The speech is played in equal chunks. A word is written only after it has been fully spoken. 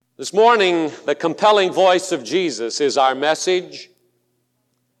This morning, the compelling voice of Jesus is our message.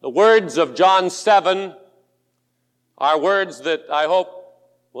 The words of John 7 are words that I hope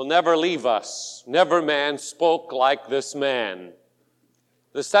will never leave us. Never man spoke like this man.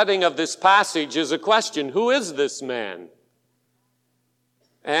 The setting of this passage is a question: who is this man?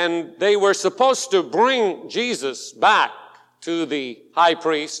 And they were supposed to bring Jesus back to the high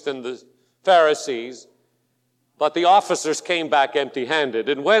priest and the Pharisees, but the officers came back empty-handed.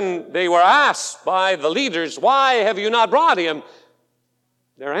 And when they were asked by the leaders, "Why have you not brought him?"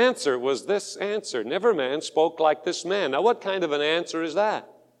 their answer was this answer: never man spoke like this man. Now, what kind of an answer is that?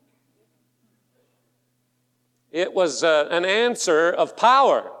 It was an answer of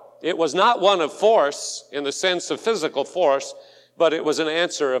power. It was not one of force in the sense of physical force, but it was an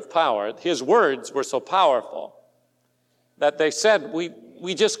answer of power. His words were so powerful that they said,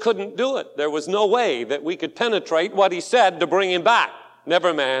 we just couldn't do it. There was no way that we could penetrate what he said to bring him back.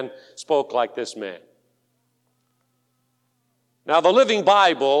 Never man spoke like this man. Now, the Living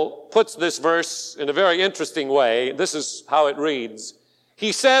Bible puts this verse in a very interesting way. This is how it reads.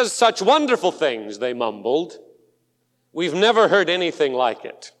 He says such wonderful things, they mumbled. We've never heard anything like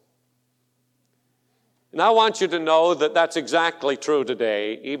it. And I want you to know that that's exactly true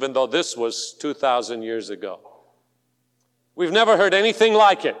today, even though this was 2,000 years ago. We've never heard anything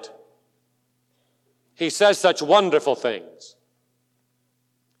like it. He says such wonderful things.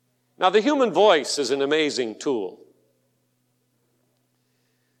 Now, the human voice is an amazing tool.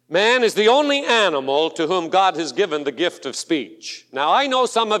 Man is the only animal to whom God has given the gift of speech. Now, I know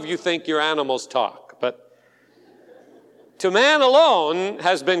some of you think your animals talk, but to man alone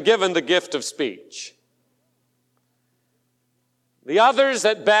has been given the gift of speech. The others,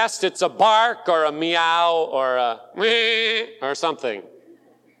 at best, it's a bark or a meow or a meh or something,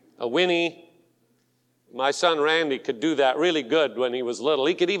 a whinny. My son Randy could do that really good when he was little.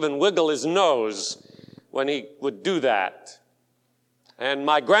 He could even wiggle his nose when he would do that. And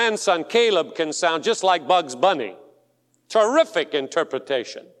my grandson Caleb can sound just like Bugs Bunny. Terrific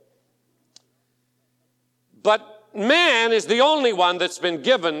interpretation. But man is the only one that's been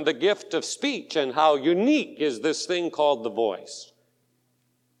given the gift of speech. And how unique is this thing called the voice?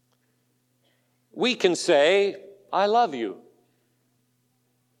 We can say, I love you.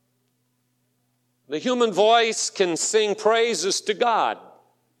 The human voice can sing praises to God.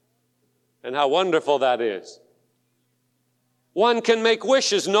 And how wonderful that is. One can make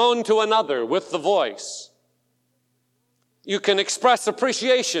wishes known to another with the voice. You can express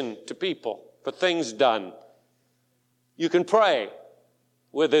appreciation to people for things done. You can pray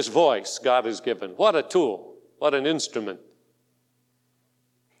with this voice God has given. What a tool. What an instrument.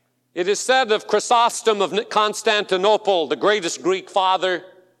 It is said of Chrysostom of Constantinople, the greatest Greek father,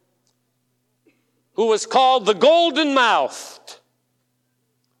 who was called the golden-mouthed,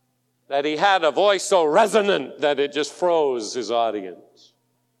 that he had a voice so resonant that it just froze his audience.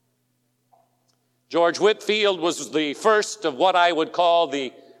 George Whitefield was the first of what I would call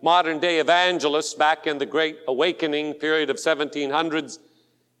the modern-day evangelists back in the Great Awakening period of 1700s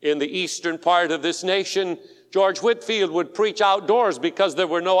in the eastern part of this nation. George Whitefield would preach outdoors because there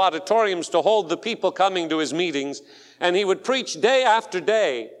were no auditoriums to hold the people coming to his meetings. And he would preach day after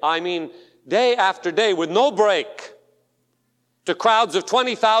day, day after day with no break, to crowds of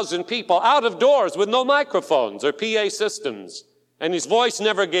 20,000 people out of doors with no microphones or PA systems. And his voice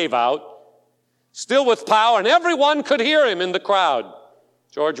never gave out, still with power, and everyone could hear him in the crowd.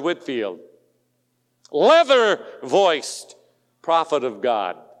 George Whitefield, leather-voiced prophet of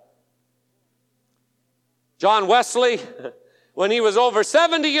God. John Wesley, when he was over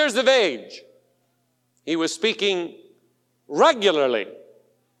 70 years of age, he was speaking regularly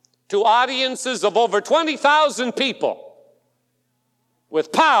to audiences of over 20,000 people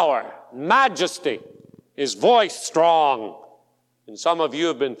with power, majesty, his voice strong. And some of you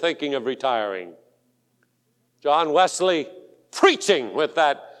have been thinking of retiring. John Wesley preaching with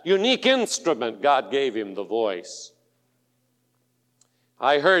that unique instrument God gave him, the voice.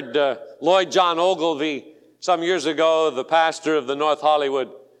 I heard Lloyd John Ogilvie some years ago, the pastor of the North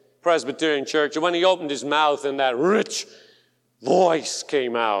Hollywood Presbyterian Church, and when he opened his mouth and that rich voice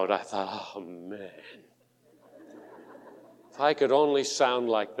came out, I thought, oh man, if I could only sound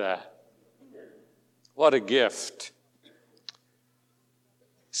like that. What a gift.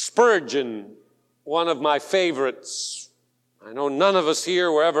 Spurgeon, one of my favorites. I know none of us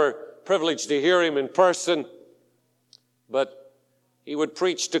here were ever privileged to hear him in person, but he would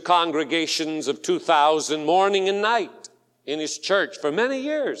preach to congregations of 2,000 morning and night in his church for many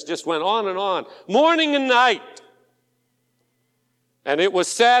years. Just went on, morning and night. And it was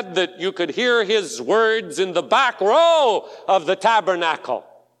said that you could hear his words in the back row of the tabernacle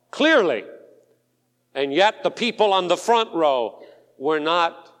clearly. And yet the people on the front row were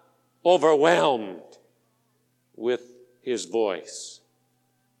not overwhelmed with his voice.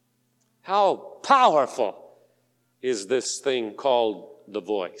 How powerful is this thing called the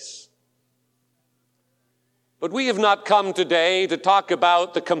voice? But we have not come today to talk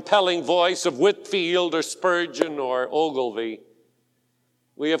about the compelling voice of Whitefield or Spurgeon or Ogilvy.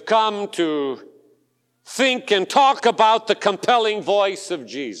 We have come to think and talk about the compelling voice of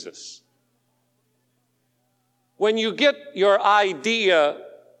Jesus. When you get your idea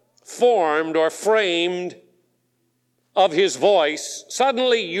formed or framed of his voice,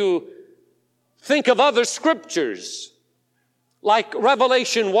 suddenly you think of other scriptures, like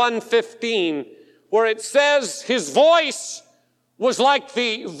Revelation 1:15, where it says his voice was like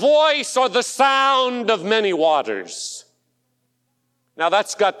the voice or the sound of many waters. Now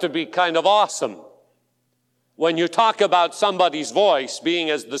that's got to be kind of awesome when you talk about somebody's voice being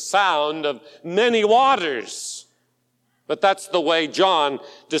as the sound of many waters. But that's the way John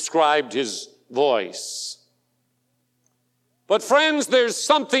described his voice. But friends, there's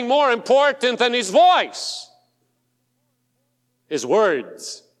something more important than his voice. His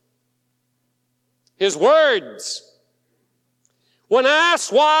words. His words. When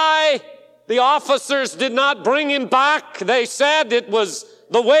asked why the officers did not bring him back, they said it was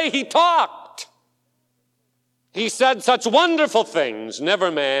the way he talked. He said such wonderful things.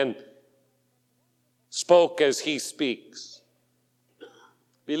 Never man spoke as he speaks.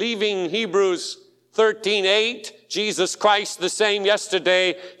 Believing Hebrews 13:8, Jesus Christ the same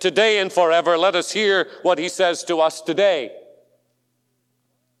yesterday, today, and forever. Let us hear what he says to us today.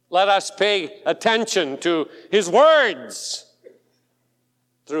 Let us pay attention to his words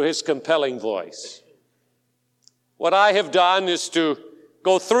through his compelling voice. What I have done is to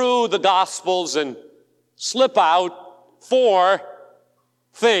go through the Gospels and slip out 4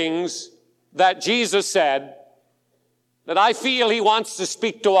 things that Jesus said that I feel he wants to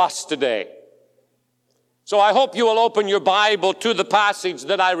speak to us today. So I hope you will open your Bible to the passage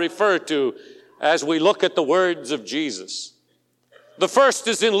that I refer to as we look at the words of Jesus. The first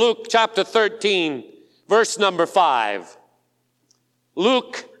is in Luke chapter 13, verse number 5.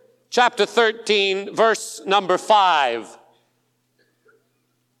 Luke chapter 13, verse number 5.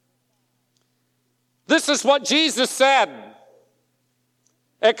 This is what Jesus said.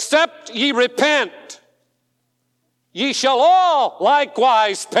 Except ye repent, ye shall all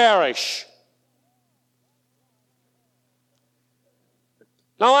likewise perish.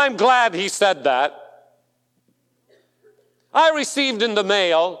 Now, I'm glad he said that. I received in the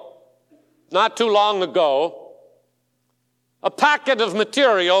mail, not too long ago, a packet of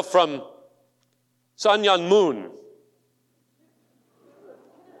material from Sun Myung Moon.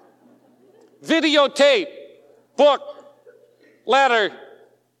 Videotape, book, letter.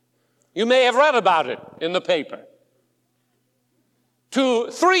 You may have read about it in the paper. To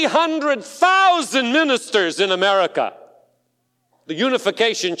 300,000 ministers in America, the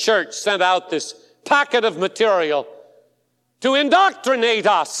Unification Church sent out this packet of material to indoctrinate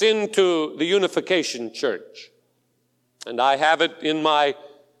us into the Unification Church. And I have it in my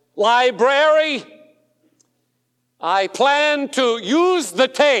library. I plan to use the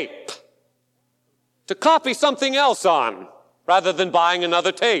tape to copy something else on rather than buying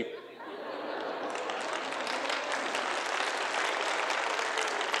another tape.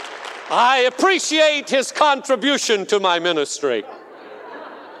 I appreciate his contribution to my ministry.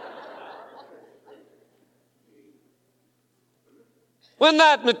 When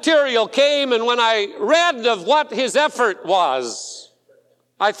that material came and when I read of what his effort was,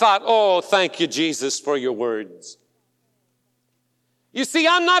 I thought, oh, thank you, Jesus, for your words. You see,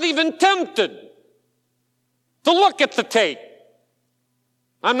 I'm not even tempted to look at the tape.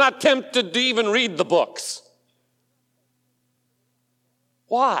 I'm not tempted to even read the books.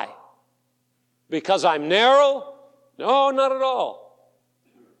 Why? Because I'm narrow? No, not at all.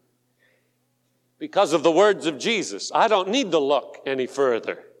 Because of the words of Jesus. I don't need to look any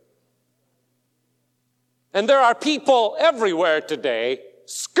further. And there are people everywhere today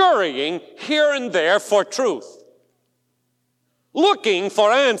scurrying here and there for truth, looking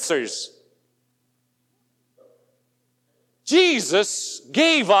for answers. Jesus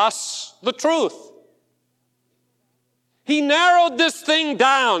gave us the truth. He narrowed this thing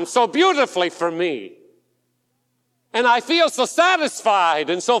down so beautifully for me. And I feel so satisfied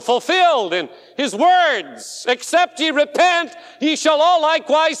and so fulfilled in his words. Except ye repent, ye shall all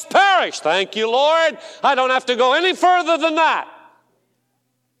likewise perish. Thank you, Lord. I don't have to go any further than that.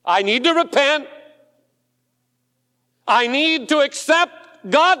 I need to repent. I need to accept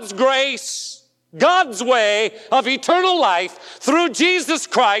God's grace God's way of eternal life through Jesus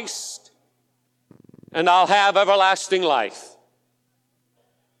Christ, and I'll have everlasting life.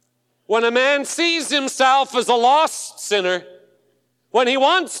 When a man sees himself as a lost sinner, when he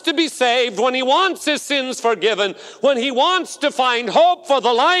wants to be saved, when he wants his sins forgiven, when he wants to find hope for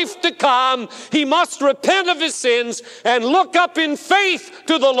the life to come, he must repent of his sins and look up in faith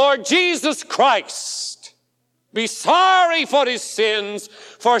to the Lord Jesus Christ. Be sorry for his sins.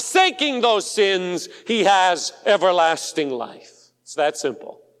 Forsaking those sins, he has everlasting life. It's that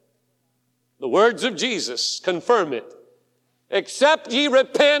simple. The words of Jesus confirm it. Except ye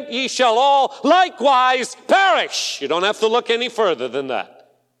repent, ye shall all likewise perish. You don't have to look any further than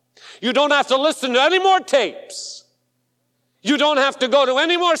that. You don't have to listen to any more tapes. You don't have to go to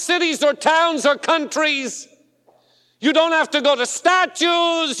any more cities or towns or countries. You don't have to go to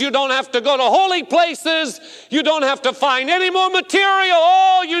statues. You don't have to go to holy places. You don't have to find any more material.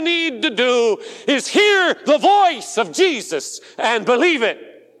 All you need to do is hear the voice of Jesus and believe it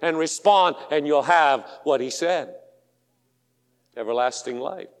and respond, and you'll have what he said. Everlasting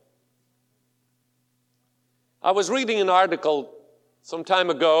life. I was reading an article some time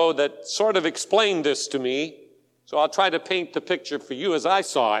ago that sort of explained this to me, so I'll try to paint the picture for you as I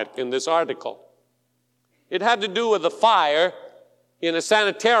saw it in this article. It had to do with a fire in a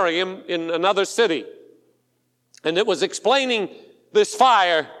sanitarium in another city. And it was explaining this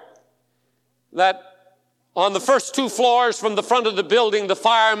fire that on the first 2 floors from the front of the building, the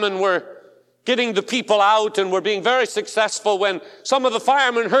firemen were getting the people out and were being very successful when some of the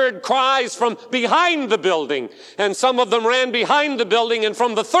firemen heard cries from behind the building, and some of them ran behind the building, and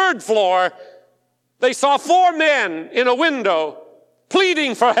from the 3rd floor, they saw 4 men in a window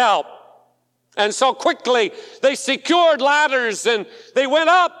pleading for help. And so quickly, they secured ladders and they went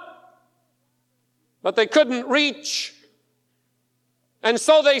up, but they couldn't reach. And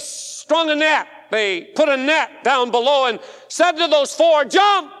so they strung a net. They put a net down below and said to those 4,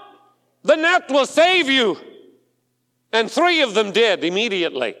 "Jump! The net will save you." And 3 of them did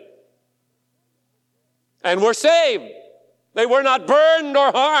immediately and were saved. They were not burned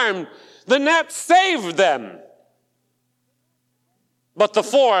or harmed. The net saved them. But the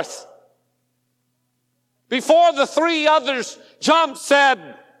 4th, before the 3 others jumped,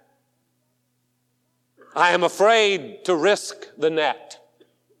 said, "I am afraid to risk the net."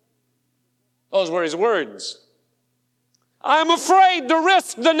 Those were his words. "I'm afraid to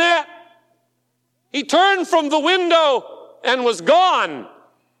risk the net." He turned from the window and was gone.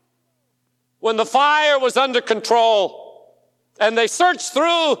 When the fire was under control and they searched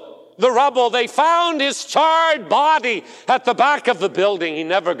through the rubble, they found his charred body at the back of the building. He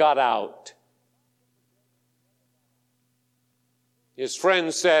never got out. His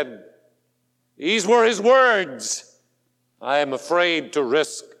friend said, these were his words, "I am afraid to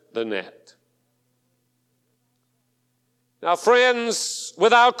risk the net." Now, friends,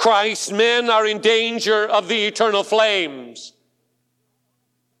 without Christ, men are in danger of the eternal flames.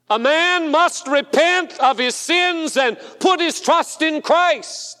 A man must repent of his sins and put his trust in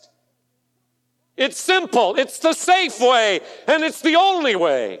Christ. It's simple, it's the safe way, and it's the only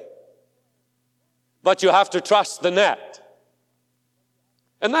way. But you have to trust the net.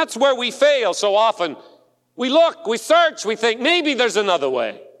 And that's where we fail so often. We look, we search, we think maybe there's another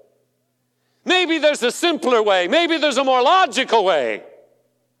way. Maybe there's a simpler way. Maybe there's a more logical way.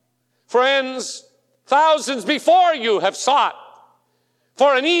 Friends, thousands before you have sought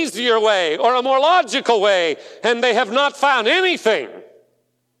for an easier way or a more logical way, and they have not found anything.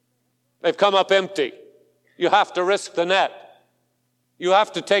 They've come up empty. You have to risk the net. You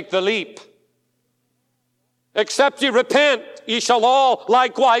have to take the leap. Except ye repent, ye shall all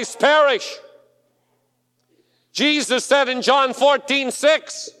likewise perish. Jesus said in John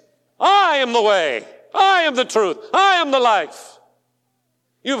 14:6, "I am the way, I am the truth, I am the life."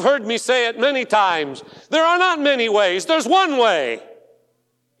 You've heard me say it many times. There are not many ways, there's one way,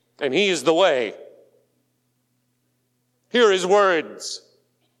 and he is the way. Hear his words.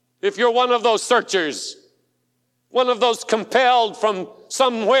 If you're one of those searchers, one of those compelled from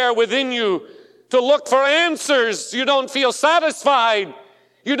somewhere within you to look for answers, you don't feel satisfied,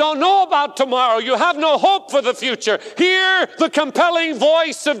 you don't know about tomorrow, you have no hope for the future, hear the compelling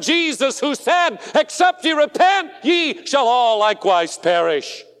voice of Jesus who said, "Except ye repent, ye shall all likewise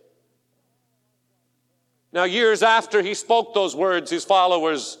perish." Now, years after he spoke those words, his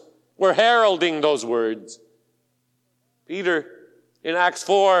followers were heralding those words. Peter, in Acts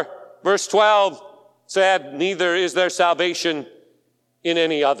 4, verse 12, said, "Neither is there salvation in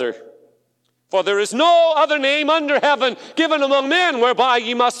any other. For there is no other name under heaven given among men whereby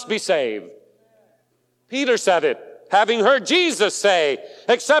ye must be saved." Peter said it. having heard Jesus say,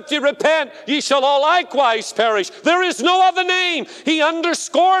 except ye repent, ye shall all likewise perish. There is no other name. He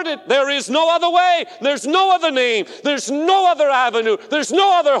underscored it. There is no other way. There's no other name. There's no other avenue. There's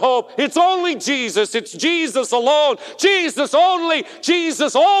no other hope. It's only Jesus. It's Jesus alone. Jesus only.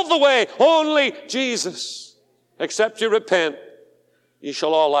 Jesus all the way. Only Jesus. Except ye repent, ye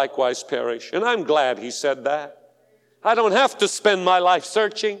shall all likewise perish. And I'm glad he said that. I don't have to spend my life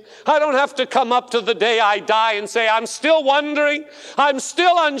searching. I don't have to come up to the day I die and say, I'm still wondering. I'm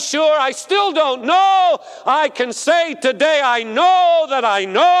still unsure. I still don't know. I can say today, I know that I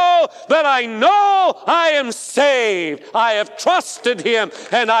know that I know I am saved. I have trusted him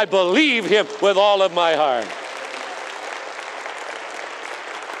and I believe him with all of my heart.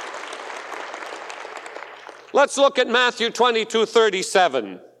 Let's look at Matthew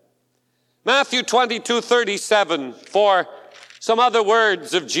 22:37. Matthew 22:37 for some other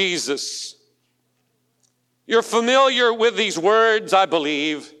words of Jesus. You're familiar with these words, I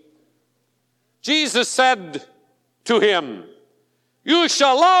believe. Jesus said to him, you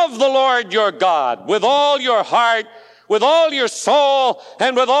shall love the Lord your God with all your heart, with all your soul,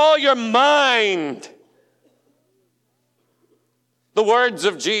 and with all your mind. The words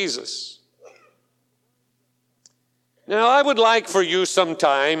of Jesus. Now, I would like for you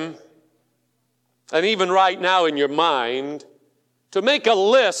sometime, and even right now in your mind, to make a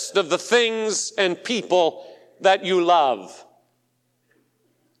list of the things and people that you love.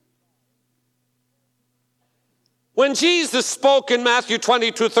 When Jesus spoke in Matthew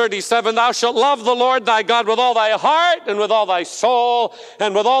 22:37, thou shalt love the Lord thy God with all thy heart and with all thy soul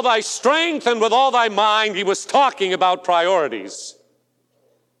and with all thy strength and with all thy mind, he was talking about priorities.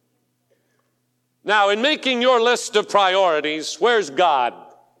 Now, in making your list of priorities, where's God?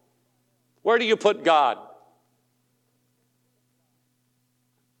 Where do you put God?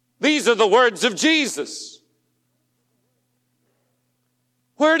 These are the words of Jesus.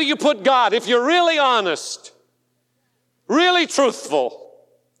 Where do you put God? If you're really honest, really truthful,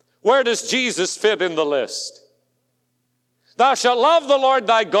 where does Jesus fit in the list? Thou shalt love the Lord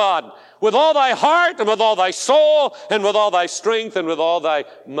thy God with all thy heart and with all thy soul and with all thy strength and with all thy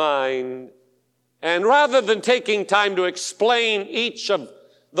mind. And rather than taking time to explain each of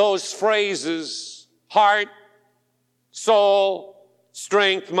those phrases, heart, soul,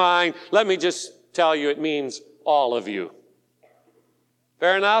 strength, mind, let me just tell you it means all of you.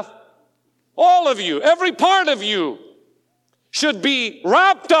 Fair enough? All of you, every part of you should be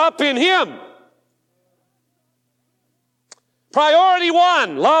wrapped up in him. Priority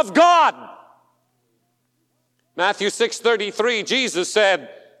one, love God. Matthew 6:33, Jesus said,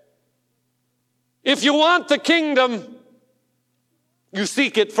 if you want the kingdom, you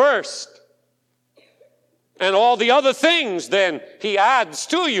seek it first. And all the other things, then, he adds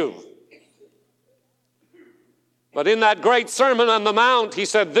to you. But in that great Sermon on the Mount, he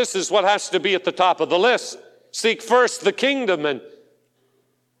said, this is what has to be at the top of the list. Seek first the kingdom, and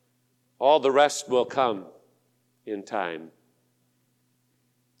all the rest will come in time.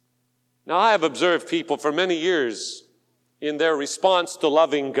 Now, I have observed people for many years in their response to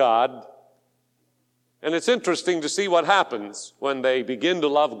loving God. And it's interesting to see what happens when they begin to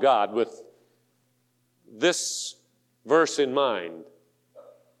love God with this verse in mind.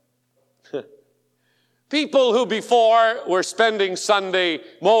 People who before were spending Sunday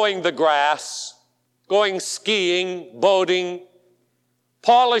mowing the grass, going skiing, boating,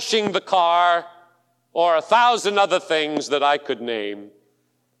 polishing the car, or 1,000 other things that I could name,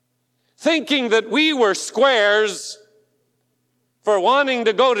 thinking that we were squares for wanting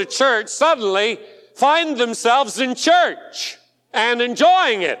to go to church, suddenly find themselves in church and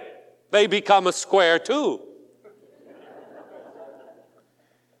enjoying it. They become a square too.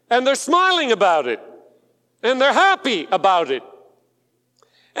 And they're smiling about it. And they're happy about it.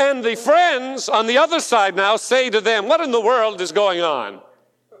 And the friends on the other side now say to them, what in the world is going on?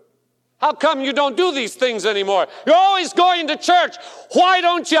 How come you don't do these things anymore? You're always going to church. Why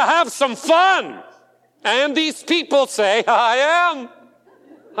don't you have some fun? And these people say, I am.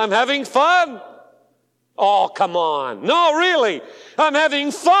 I'm having fun. Oh, come on. No, really. I'm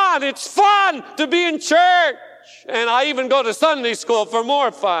having fun. It's fun to be in church. And I even go to Sunday school for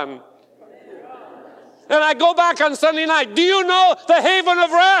more fun. And I go back on Sunday night. Do you know the Haven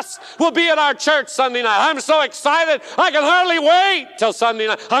of Rest will be at our church Sunday night? I'm so excited. I can hardly wait till Sunday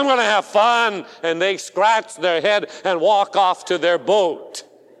night. I'm going to have fun. And they scratch their head and walk off to their boat,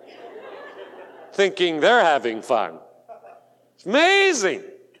 thinking they're having fun. It's amazing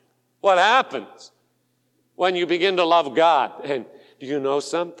what happens when you begin to love God. And do you know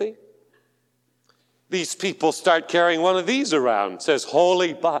something? These people start carrying one of these around. It says,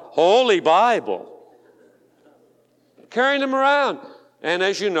 Holy Bible. carrying them around. And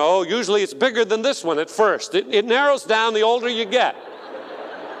as you know, usually it's bigger than this one at first. It narrows down the older you get.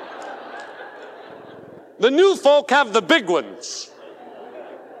 The new folk have the big ones.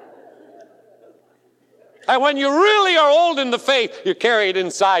 And when you really are old in the faith, you carry it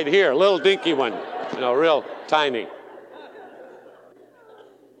inside here, a little dinky one, real tiny.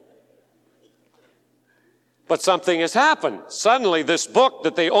 But something has happened. Suddenly, this book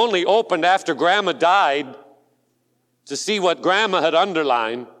that they only opened after Grandma died to see what Grandma had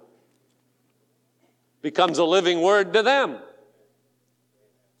underlined becomes a living word to them.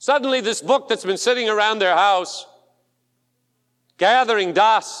 Suddenly, this book that's been sitting around their house, gathering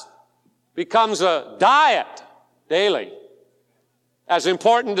dust, becomes a diet daily, as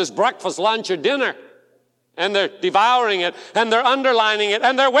important as breakfast, lunch, or dinner. And they're devouring it, and they're underlining it,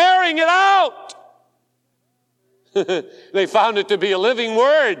 and they're wearing it out. They found it to be a living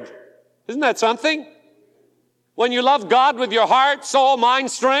word. Isn't that something? When you love God with your heart, soul, mind,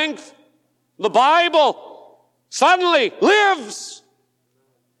 strength, the Bible suddenly lives.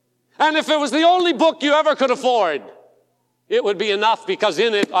 And if it was the only book you ever could afford, it would be enough, because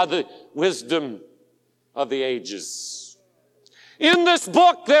in it are the wisdom of the ages. In this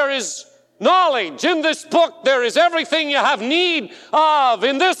book there is knowledge. In this book there is everything you have need of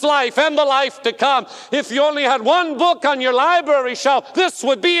in this life and the life to come. If you only had one book on your library shelf, this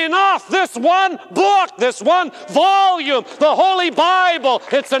would be enough. This one book, this one volume, the Holy Bible,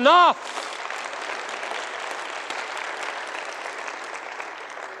 it's enough.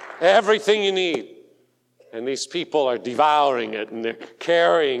 Everything you need. And these people are devouring it, and they're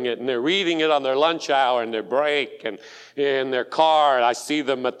carrying it, and they're reading it on their lunch hour and their break, and in their car. I see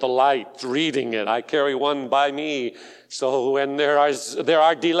them at the light reading it. I carry one by me. So when there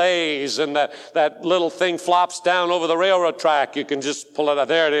are delays and that little thing flops down over the railroad track, you can just pull it out.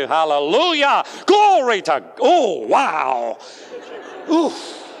 There it is. Hallelujah. Glory to God. Oh, wow.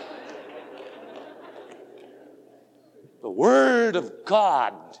 Oof. The Word of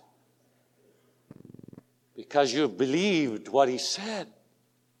God. Because you've believed what he said.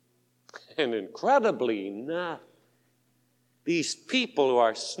 And incredibly enough, these people who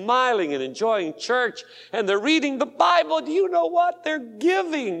are smiling and enjoying church and they're reading the Bible, do you know what? They're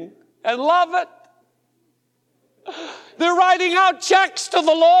giving and love it. They're writing out checks to the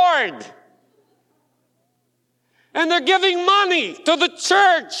Lord. And they're giving money to the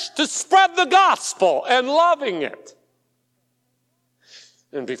church to spread the gospel and loving it.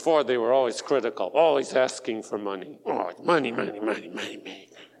 And before, they were always critical, always asking for money. Oh, money.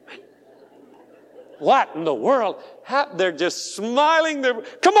 What in the world? They're just smiling.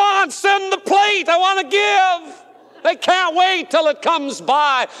 Come on, send the plate. I want to give. They can't wait till it comes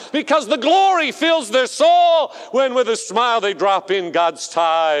by, because the glory fills their soul when with a smile they drop in God's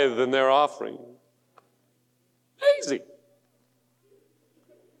tithe and their offering. Amazing.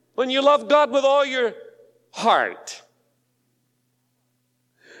 When you love God with all your heart.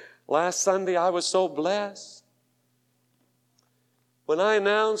 Last Sunday, I was so blessed when I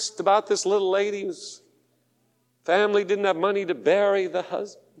announced about this little lady whose family didn't have money to bury the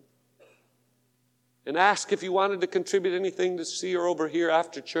husband, and asked if you wanted to contribute anything to see her over here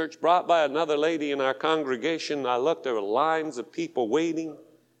after church, brought by another lady in our congregation. I looked, there were lines of people waiting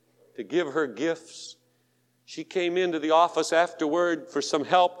to give her gifts. She came into the office afterward for some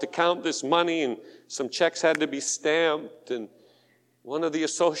help to count this money, and some checks had to be stamped, and one of the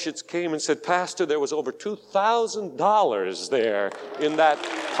associates came and said, Pastor, there was over $2,000 there in that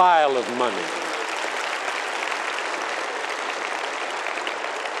pile of money.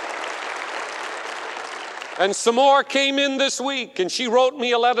 And some more came in this week, and she wrote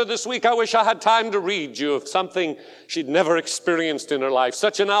me a letter this week. I wish I had time to read you of something she'd never experienced in her life.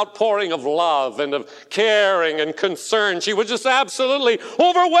 Such an outpouring of love and of caring and concern. She was just absolutely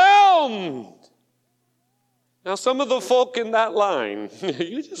overwhelmed. Now, some of the folk in that line,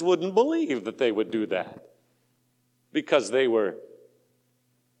 you just wouldn't believe that they would do that, because they were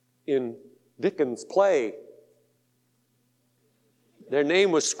in Dickens' play. Their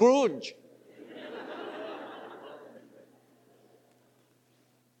name was Scrooge.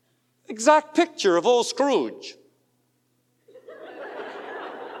 Exact picture of old Scrooge.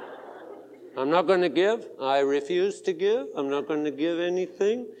 I'm not going to give. I refuse to give. I'm not going to give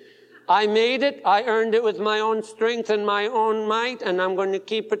anything. I made it. I earned it with my own strength and my own might, and I'm going to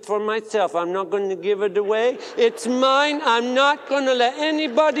keep it for myself. I'm not going to give it away. It's mine. I'm not going to let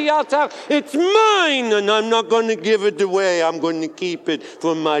anybody else have. It's mine, and I'm not going to give it away. I'm going to keep it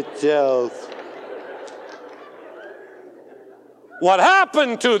for myself. What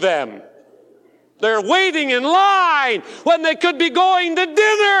happened to them? They're waiting in line when they could be going to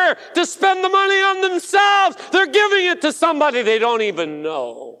dinner to spend the money on themselves. They're giving it to somebody they don't even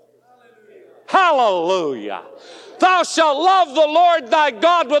know. Hallelujah. Thou shalt love the Lord thy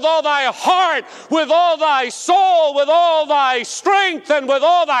God with all thy heart, with all thy soul, with all thy strength, and with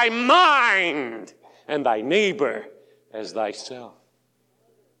all thy mind, and thy neighbor as thyself.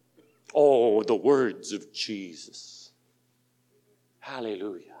 Oh, the words of Jesus.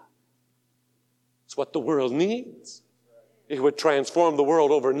 Hallelujah. It's what the world needs. It would transform the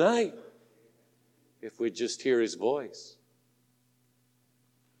world overnight if we just hear his voice.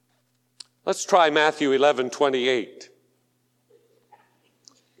 Let's try Matthew 11:28.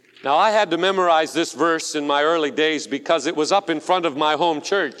 Now, I had to memorize this verse in my early days because it was up in front of my home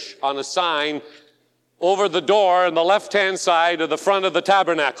church on a sign over the door on the left-hand side of the front of the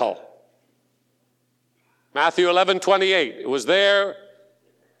tabernacle. Matthew 11:28. It was there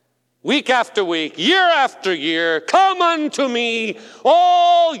week after week, year after year. Come unto me,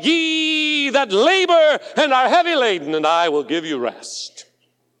 all ye that labor and are heavy laden, and I will give you rest.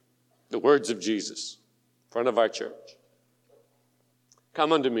 The words of Jesus in front of our church.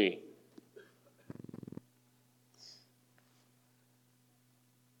 Come unto me.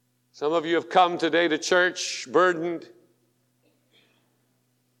 Some of you have come today to church burdened.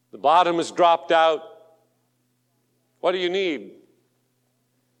 The bottom has dropped out. What do you need?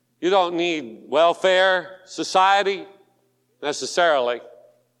 You don't need welfare, society, necessarily.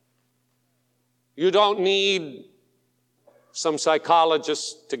 You don't need some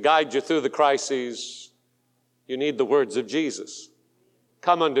psychologist to guide you through the crises. You need the words of Jesus.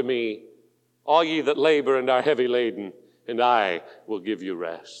 Come unto me, all ye that labor and are heavy laden, and I will give you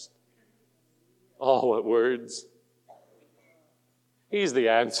rest. Oh, what words. He's the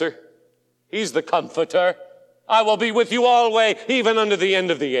answer. He's the comforter. I will be with you always, even unto the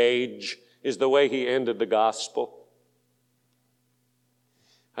end of the age, is the way he ended the gospel.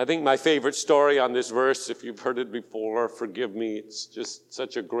 I think my favorite story on this verse, if you've heard it before, forgive me, it's just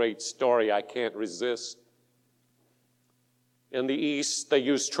such a great story I can't resist. In the East, they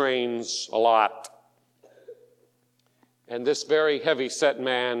use trains a lot. And this very heavy-set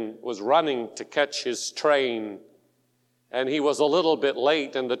man was running to catch his train. And he was a little bit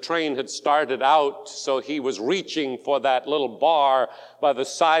late, and the train had started out, so he was reaching for that little bar by the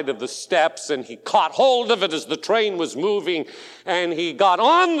side of the steps, and he caught hold of it as the train was moving, and he got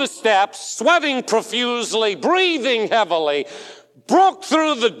on the steps, sweating profusely, breathing heavily, broke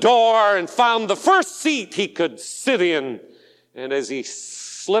through the door and found the first seat he could sit in. And as he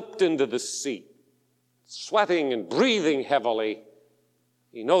slipped into the seat, sweating and breathing heavily,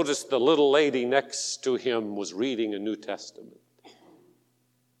 he noticed the little lady next to him was reading a New Testament.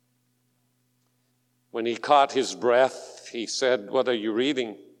 When he caught his breath, he said, "What are you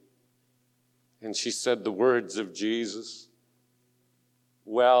reading?" And she said, "The words of Jesus."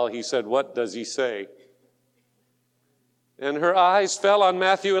 "Well," he said, "what does he say?" And her eyes fell on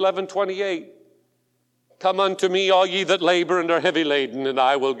Matthew 11:28. Come unto me, all ye that labor and are heavy laden, and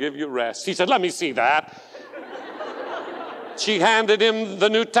I will give you rest. He said, "Let me see that." She handed him the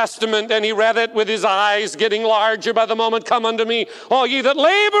New Testament, and he read it with his eyes getting larger by the moment. Come unto me, all ye that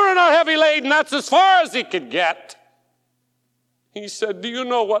labor and are heavy laden. That's as far as he could get. He said, "Do you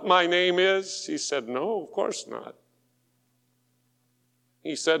know what my name is?" He said, "No, of course not."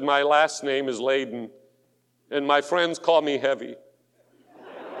 He said, "My last name is Laden, and my friends call me Heavy."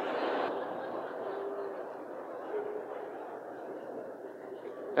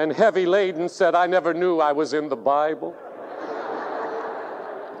 And Heavy Laden said, "I never knew I was in the Bible."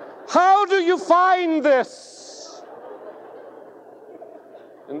 How do you find this?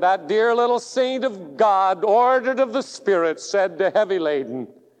 And that dear little saint of God, ordered of the Spirit, said to Heavy Laden,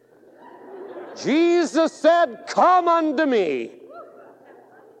 Jesus said, "Come unto me,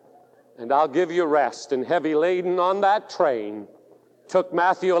 and I'll give you rest." And Heavy Laden on that train took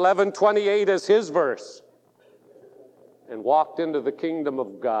Matthew 11:28 as his verse and walked into the kingdom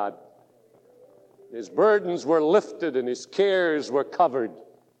of God. His burdens were lifted and his cares were covered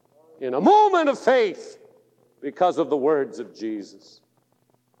in a moment of faith because of the words of Jesus.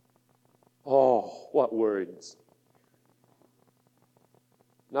 Oh, what words.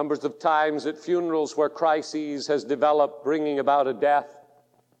 Numbers of times at funerals where crises has developed, bringing about a death.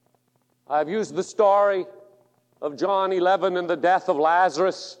 I've used the story of John 11 and the death of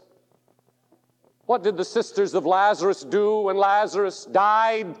Lazarus. What did the sisters of Lazarus do when Lazarus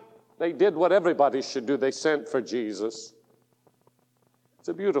died? They did what everybody should do. They sent for Jesus. It's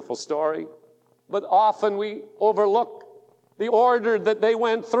a beautiful story, but often we overlook the order that they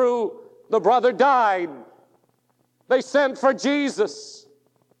went through. The brother died. They sent for Jesus.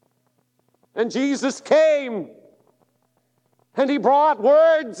 And Jesus came, and he brought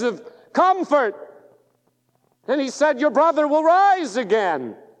words of comfort. And he said, your brother will rise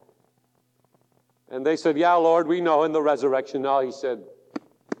again. And they said, yeah, Lord, we know in the resurrection. No, he said,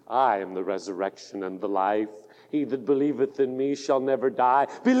 I am the resurrection and the life. He that believeth in me shall never die.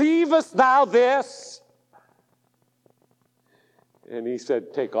 Believest thou this? And he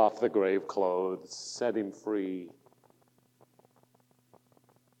said, take off the grave clothes, set him free.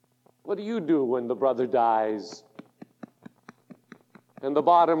 What do you do when the brother dies? And the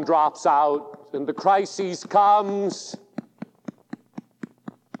bottom drops out, and the crisis comes.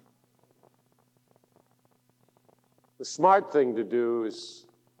 The smart thing to do is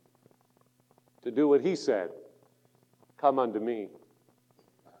to do what he said. Come unto me.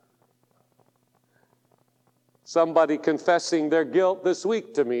 Somebody confessing their guilt this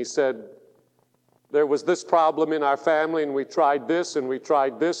week to me said, there was this problem in our family, and we tried this, and we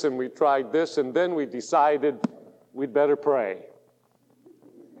tried this, and we tried this, and then we decided we'd better pray.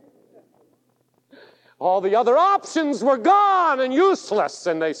 All the other options were gone and useless,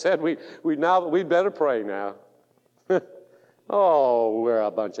 and they said, we'd better pray now. Oh, we're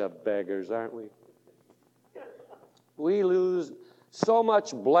a bunch of beggars, aren't we? We lose so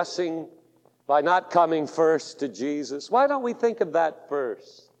much blessing by not coming first to Jesus. Why don't we think of that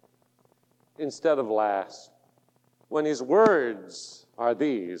first instead of last? When his words are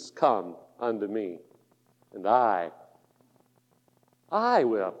these, come unto me, and I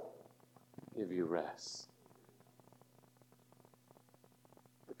will give you rest.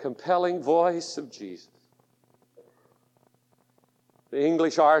 The compelling voice of Jesus. The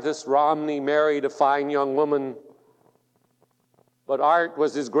English artist Romney married a fine young woman, but art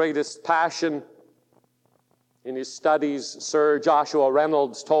was his greatest passion. In his studies, Sir Joshua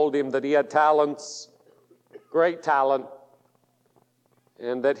Reynolds told him that he had talents, great talent,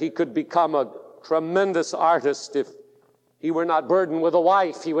 and that he could become a tremendous artist if he were not burdened with a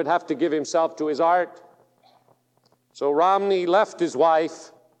wife. He would have to give himself to his art. So Romney left his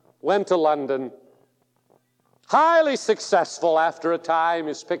wife, went to London, highly successful after a time.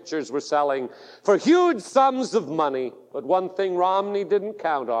 His pictures were selling for huge sums of money. But one thing Romney didn't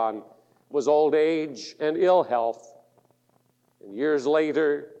count on was old age and ill health. And years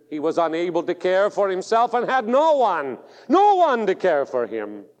later, he was unable to care for himself and had no one to care for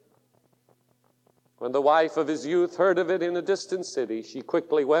him. When the wife of his youth heard of it in a distant city, she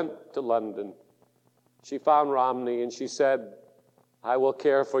quickly went to London. She found Romney and she said, I will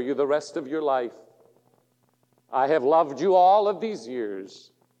care for you the rest of your life. I have loved you all of these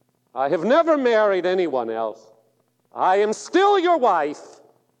years. I have never married anyone else. I am still your wife,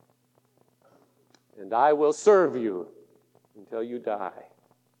 and I will serve you until you die.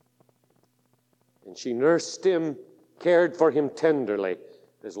 And she nursed him, cared for him tenderly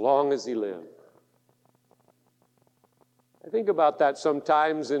as long as he lived. I think about that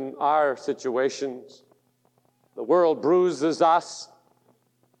sometimes in our situations. The world bruises us.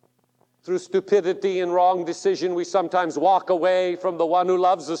 Through stupidity and wrong decision, we sometimes walk away from the one who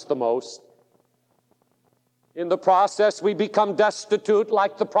loves us the most. In the process, we become destitute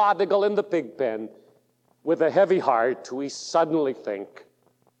like the prodigal in the pig pen. With a heavy heart, we suddenly think,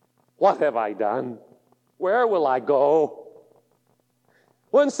 what have I done? Where will I go?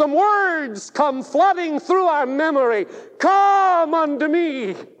 When some words come flooding through our memory, come unto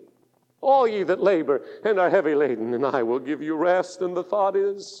me, all ye that labor and are heavy laden, and I will give you rest. And the thought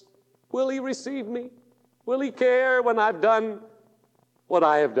is, will he receive me? Will he care when I've done what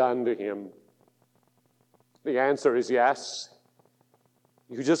I have done to him? The answer is yes.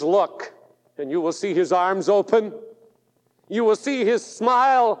 You just look, and you will see his arms open. You will see his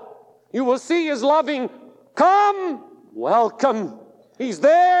smile. You will see his loving, come, welcome. He's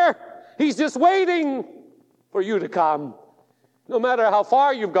there. He's just waiting for you to come. No matter how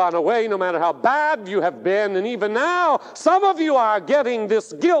far you've gone away, no matter how bad you have been, and even now, some of you are getting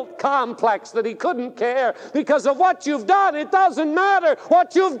this guilt complex that he couldn't care because of what you've done. It doesn't matter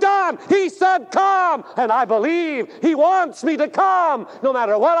what you've done. He said, come, and I believe he wants me to come. No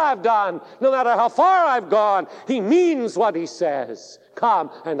matter what I've done, no matter how far I've gone, he means what he says. Come,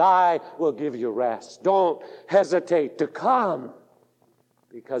 and I will give you rest. Don't hesitate to come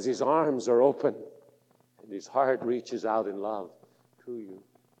because his arms are open and his heart reaches out in love to you.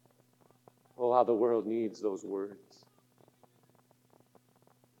 Oh, how the world needs those words.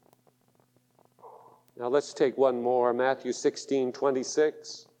 Now let's take one more, Matthew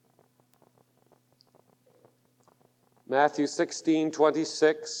 16:26. Matthew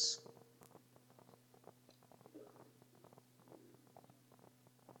 16:26.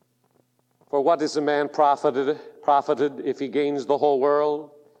 For what is a man profited if he gains the whole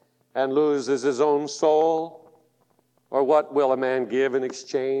world and loses his own soul? Or what will a man give in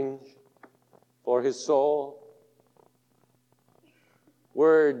exchange for his soul?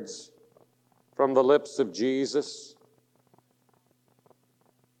 Words from the lips of Jesus.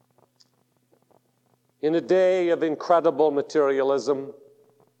 In a day of incredible materialism,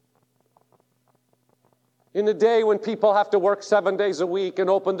 in a day when people have to work 7 days a week and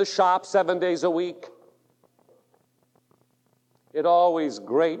open the shop 7 days a week, it always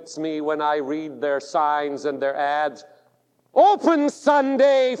grates me when I read their signs and their ads. Open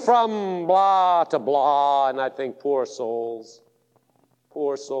Sunday from blah to blah, and I think, poor souls,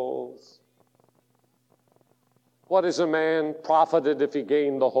 poor souls. What is a man profited if he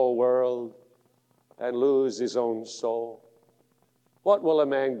gain the whole world and lose his own soul? What will a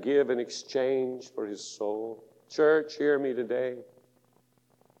man give in exchange for his soul? Church, hear me today.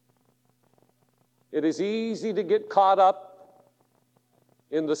 It is easy to get caught up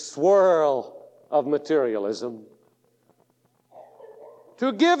in the swirl of materialism,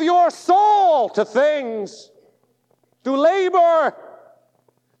 to give your soul to things, to labor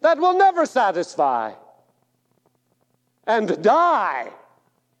that will never satisfy, and to die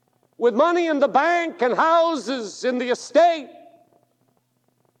with money in the bank and houses in the estate.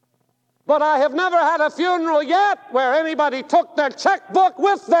 But I have never had a funeral yet where anybody took their checkbook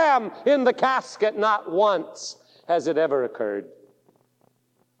with them in the casket. Not once has it ever occurred.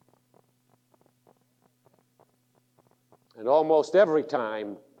 And almost every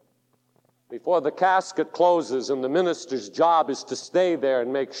time, before the casket closes and the minister's job is to stay there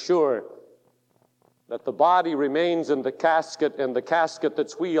and make sure that the body remains in the casket, and the casket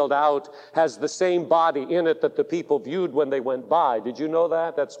that's wheeled out has the same body in it that the people viewed when they went by. Did you know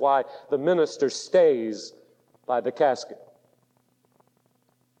that? That's why the minister stays by the casket,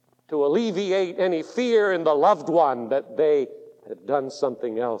 to alleviate any fear in the loved one that they had done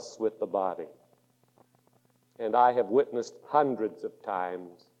something else with the body. And I have witnessed hundreds of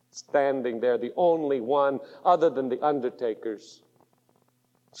times standing there, the only one other than the undertakers,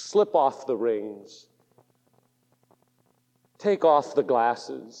 slip off the rings, take off the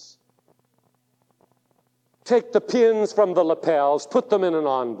glasses, take the pins from the lapels, put them in an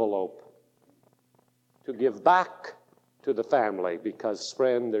envelope to give back to the family, because,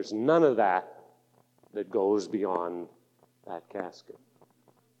 friend, there's none of that that goes beyond that casket.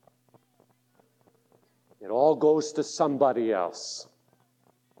 It all goes to somebody else.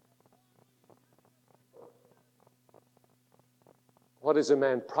 What is a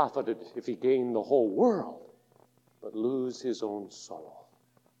man profited if he gain the whole world but lose his own soul?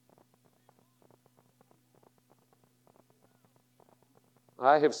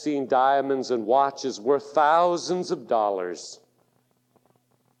 I have seen diamonds and watches worth thousands of dollars.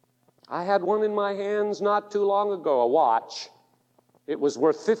 I had one in my hands not too long ago, a watch. It was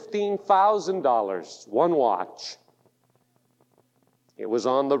worth $15,000, one watch. It was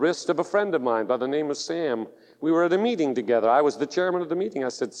on the wrist of a friend of mine by the name of Sam. We were at a meeting together. I was the chairman of the meeting. I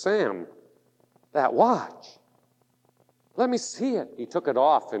said, Sam, that watch, let me see it. He took it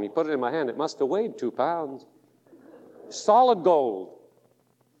off and he put it in my hand. It must have weighed 2 pounds. Solid gold.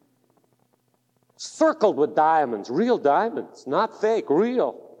 Circled with diamonds, real diamonds, not fake,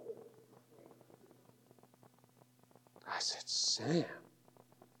 real. I said, Sam,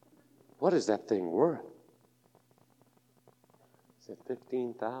 what is that thing worth? He said,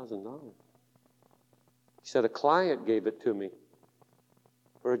 $15,000. He said, a client gave it to me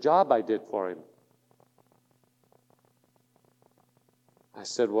for a job I did for him. I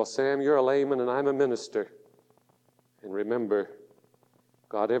said, well, Sam, you're a layman and I'm a minister. And remember,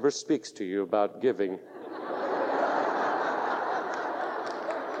 God ever speaks to you about giving.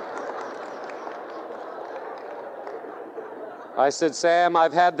 I said, Sam,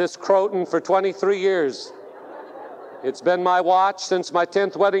 I've had this Croton for 23 years. It's been my watch since my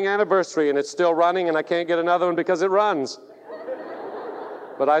 10th wedding anniversary, and it's still running, and I can't get another one because it runs.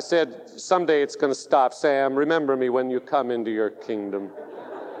 But I said, someday it's going to stop. Sam, remember me when you come into your kingdom.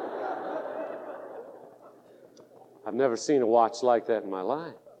 I've never seen a watch like that in my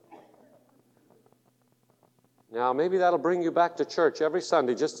life. Now, maybe that'll bring you back to church every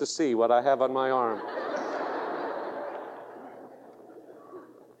Sunday just to see what I have on my arm.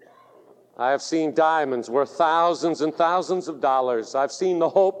 I have seen diamonds worth thousands and thousands of dollars. I've seen the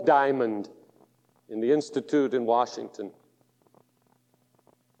Hope Diamond in the Institute in Washington.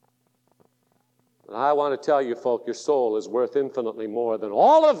 And I want to tell you, folk, your soul is worth infinitely more than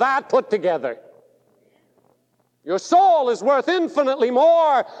all of that put together. Your soul is worth infinitely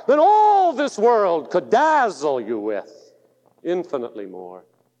more than all this world could dazzle you with. Infinitely more.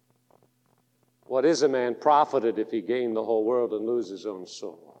 What is a man profited if he gain the whole world and lose his own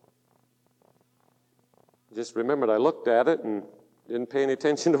soul? Just remembered I looked at it and didn't pay any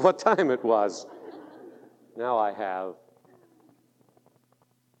attention to what time it was. Now I have.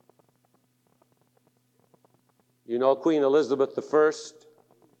 You know, Queen Elizabeth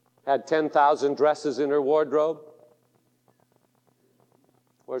I had 10,000 dresses in her wardrobe.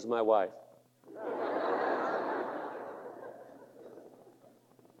 Where's my wife?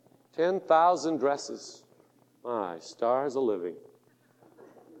 10,000 dresses. My stars a-living.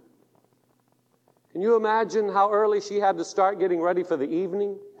 Can you imagine how early she had to start getting ready for the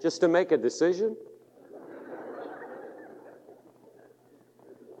evening just to make a decision?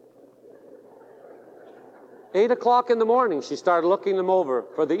 Eight o'clock in the morning, she started looking them over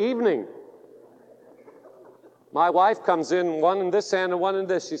for the evening. My wife comes in, one in this hand and one in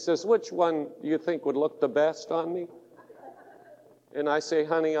this. She says, which one do you think would look the best on me? And I say,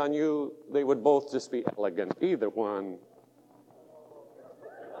 honey, on you, they would both just be elegant, either one.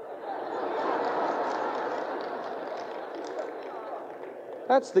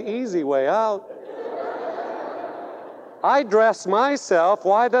 That's the easy way out. I dress myself.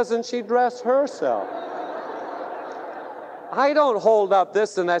 Why doesn't she dress herself? I don't hold up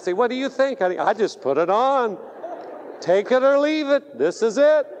this and I say, what do you think, honey? I just put it on. Take it or leave it. This is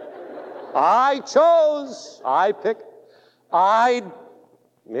it. I chose. I picked. I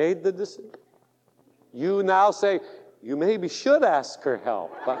made the decision. You now say, you maybe should ask her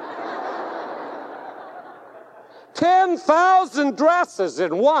help. But 10,000 dresses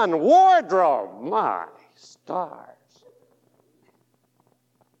in one wardrobe. My stars.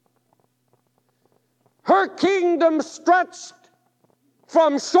 Her kingdom stretched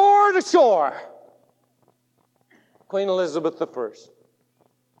from shore to shore. Queen Elizabeth I.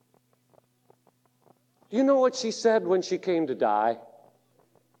 Do you know what she said when she came to die?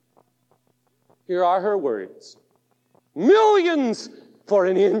 Here are her words. Millions for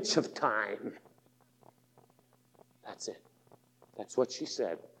an inch of time. That's it. That's what she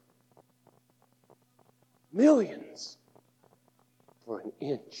said. Millions for an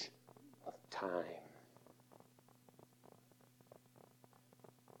inch of time.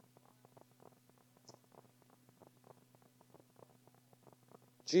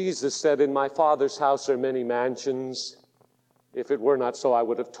 Jesus said, in my Father's house are many mansions. If it were not so, I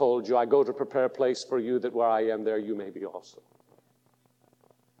would have told you. I go to prepare a place for you, that where I am, there you may be also.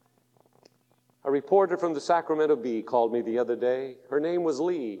 A reporter from the Sacramento Bee called me the other day. Her name was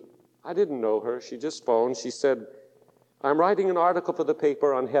Lee. I didn't know her. She just phoned. She said, I'm writing an article for the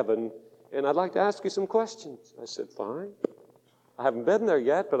paper on heaven, and I'd like to ask you some questions. I said, fine. I haven't been there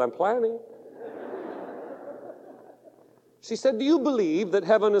yet, but I'm planning. She said, do you believe that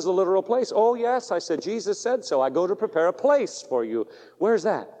heaven is a literal place? Oh, yes. I said, Jesus said so. I go to prepare a place for you. Where's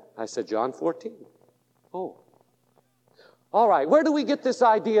that? I said, John 14. Oh. All right. Where do we get this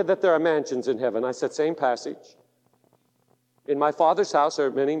idea that there are mansions in heaven? I said, same passage. In my Father's house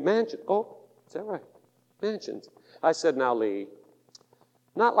are many mansions. Oh, is that right? Mansions. I said, now, Lee,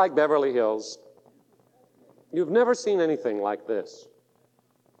 not like Beverly Hills. You've never seen anything like this.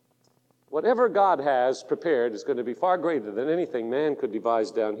 Whatever God has prepared is going to be far greater than anything man could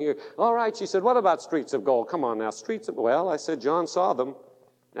devise down here. All right, she said, what about streets of gold? Come on now, streets of... Well, I said, John saw them.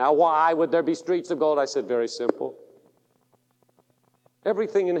 Now, why would there be streets of gold? I said, very simple.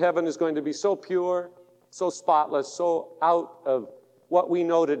 Everything in heaven is going to be so pure, so spotless, so out of what we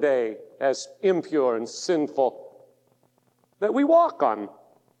know today as impure and sinful, that we walk on.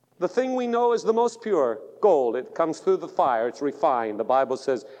 The thing we know is the most pure, gold. It comes through the fire. It's refined. The Bible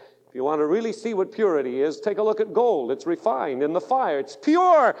says, if you want to really see what purity is, take a look at gold. It's refined in the fire. It's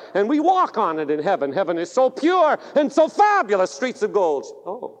pure, and we walk on it in heaven. Heaven is so pure and so fabulous, streets of gold.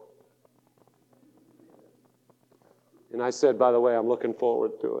 Oh. And I said, by the way, I'm looking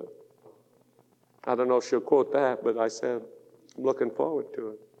forward to it. I don't know if she'll quote that, but I said, I'm looking forward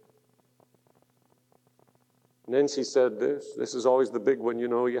to it. And then she said this. This is always the big one, you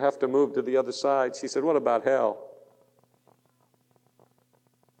know. You have to move to the other side. She said, what about hell?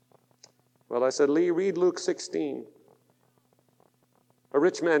 Well, I said, Lee, read Luke 16. A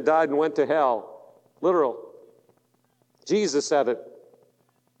rich man died and went to hell. Literal. Jesus said it.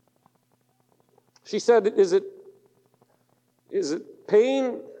 She said, is it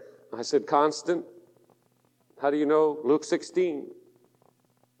pain? I said, constant. How do you know? Luke 16.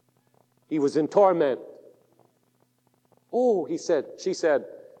 He was in torment. Oh, she said,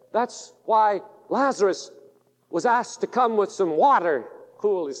 that's why Lazarus was asked to come with some water.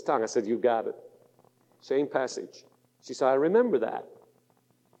 Cool his tongue. I said, you got it. Same passage. She said, I remember that.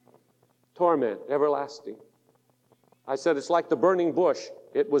 Torment, everlasting. I said, it's like the burning bush.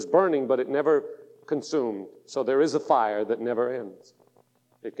 It was burning, but it never consumed. So there is a fire that never ends.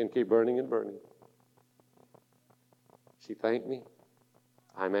 It can keep burning and burning. She thanked me.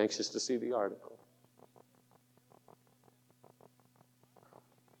 I'm anxious to see the article.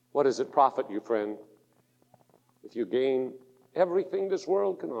 What does it profit you, friend, if you gain everything this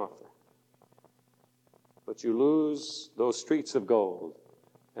world can offer, but you lose those streets of gold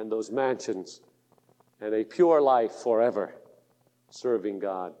and those mansions and a pure life forever serving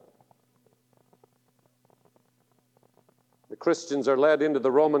God? The Christians are led into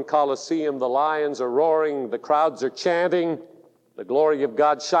the Roman Colosseum. The lions are roaring. The crowds are chanting. The glory of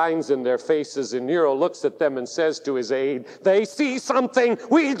God shines in their faces. And Nero looks at them and says to his aide, "They see something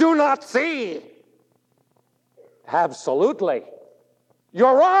we do not see." Absolutely.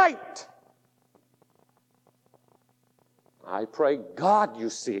 You're right. I pray God you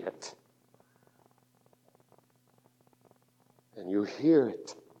see it. And you hear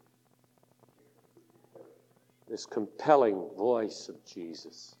it. This compelling voice of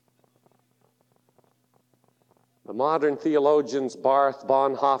Jesus. The modern theologians Barth,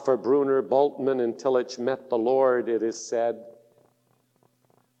 Bonhoeffer, Brunner, Bultmann, and Tillich met the Lord, it is said.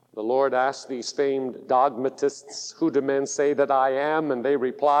 The Lord asked these famed dogmatists, "Who do men say that I am?" And they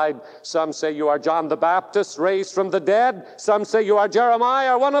replied, "Some say you are John the Baptist, raised from the dead. Some say you are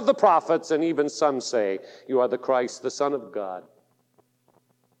Jeremiah, or one of the prophets. And even some say you are the Christ, the Son of God."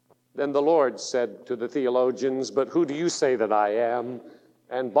 Then the Lord said to the theologians, "But who do you say that I am?"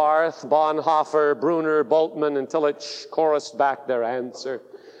 And Barth, Bonhoeffer, Brunner, Bultmann, and Tillich chorused back their answer.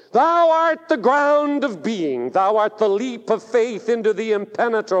 "Thou art the ground of being. Thou art the leap of faith into the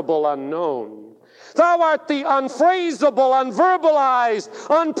impenetrable unknown. Thou art the unphraseable, unverbalized,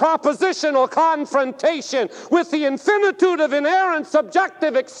 unpropositional confrontation with the infinitude of inerrant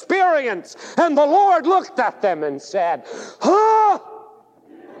subjective experience." And the Lord looked at them and said, "Huh?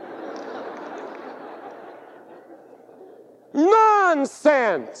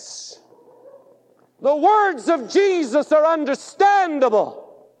 Nonsense! The words of Jesus are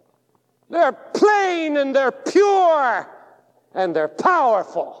understandable. They're plain and they're pure and they're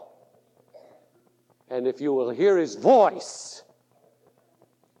powerful. And if you will hear his voice,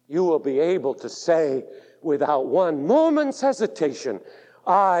 you will be able to say without one moment's hesitation,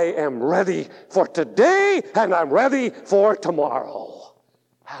 I am ready for today and I'm ready for tomorrow.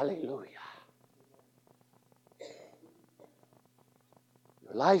 Hallelujah.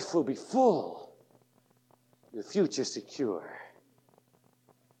 Your life will be full. Your future secure.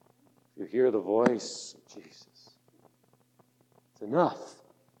 You hear the voice of Jesus. It's enough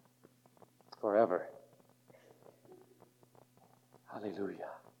forever.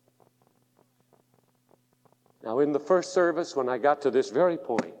 Hallelujah. Now, in the first service, when I got to this very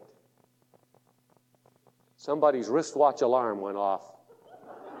point, somebody's wristwatch alarm went off.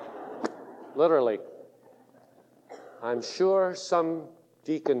 Literally. I'm sure some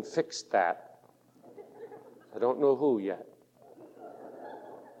deacon fixed that. I don't know who yet.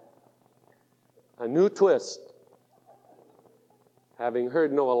 A new twist. Having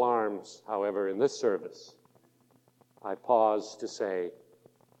heard no alarms, however, in this service, I pause to say,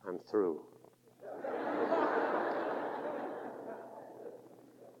 I'm through.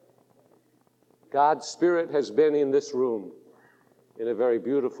 God's Spirit has been in this room in a very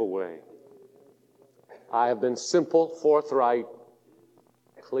beautiful way. I have been simple, forthright,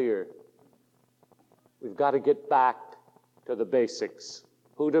 clear. We've got to get back to the basics.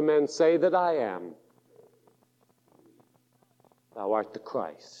 Who do men say that I am? Thou art the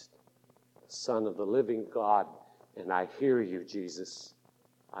Christ, the Son of the living God. And I hear you, Jesus.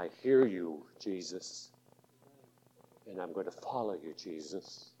 I hear you, Jesus. And I'm going to follow you,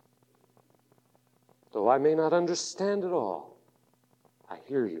 Jesus. Though I may not understand it all, I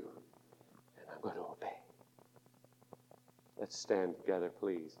hear you, and I'm going to obey. Let's stand together,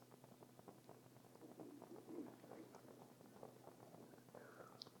 please.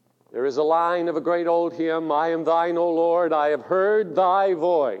 There is a line of a great old hymn, I am thine, O Lord, I have heard thy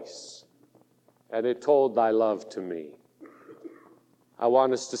voice, and it told thy love to me. I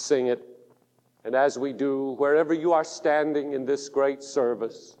want us to sing it, and as we do, wherever you are standing in this great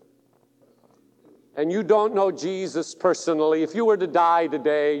service, and you don't know Jesus personally, if you were to die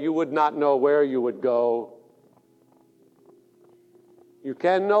today, you would not know where you would go. You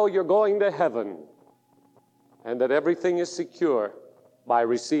can know you're going to heaven and that everything is secure by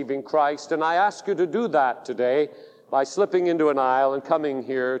receiving Christ. And I ask you to do that today by slipping into an aisle and coming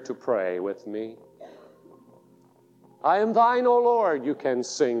here to pray with me. I am thine, O Lord, you can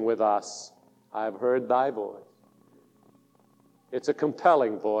sing with us. I have heard thy voice. It's a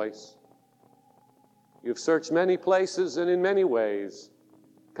compelling voice. You've searched many places and in many ways.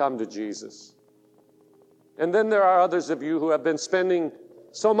 Come to Jesus. And then there are others of you who have been spending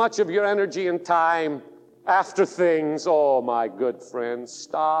so much of your energy and time after things. Oh, my good friends,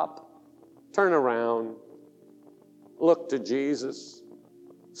 stop. Turn around. Look to Jesus.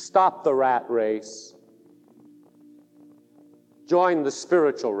 Stop the rat race. Join the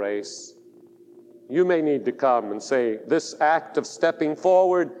spiritual race. You may need to come and say, this act of stepping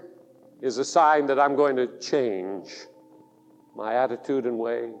forward is a sign that I'm going to change my attitude and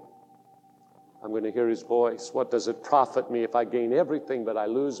way. I'm going to hear His voice. What does it profit me if I gain everything but I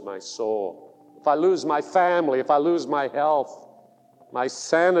lose my soul? If I lose my family, if I lose my health, my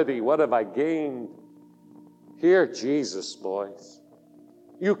sanity, what have I gained? Hear Jesus' voice.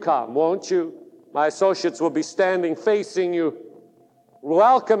 You come, won't you? My associates will be standing facing you,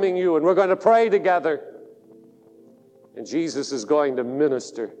 welcoming you, and we're going to pray together. And Jesus is going to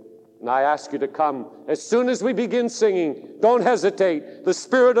minister. And I ask you to come as soon as we begin singing. Don't hesitate. The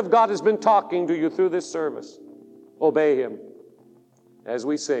Spirit of God has been talking to you through this service. Obey Him. As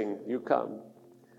we sing, you come.